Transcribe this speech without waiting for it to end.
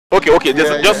Okay.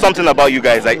 Just something about you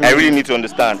guys. I really need to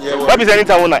understand. What is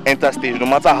anytime when I enter stage, no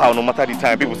matter how, no matter the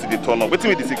time, people see the turn up. What's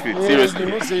with the secret? Seriously. You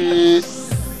know, see,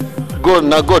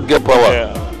 God get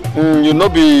power. You know,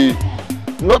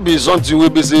 be something we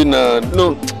be saying.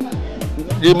 No,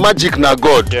 the magic na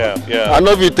God. I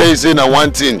know if you tell you say na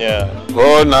one thing.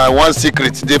 Oh, na one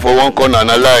secret dey for one corner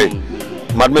and a lie.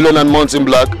 Melon and Mountain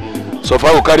Black. So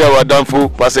far we carry our Danfo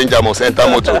passenger must enter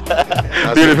motor.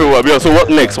 Beautiful. So what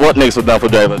next? What next for Danfo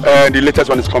Driver? The latest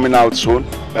one is coming out soon.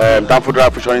 Danfo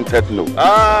Driver featuring techno. You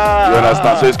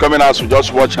understand? So it's coming out, so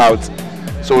just watch out.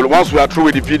 So once we are through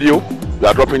with the video, we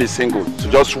are dropping a single. So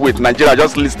just wait. Nigeria,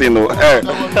 just listen. We don't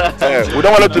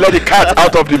want to let the cat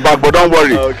out of the bag, but don't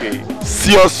worry.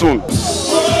 See you soon.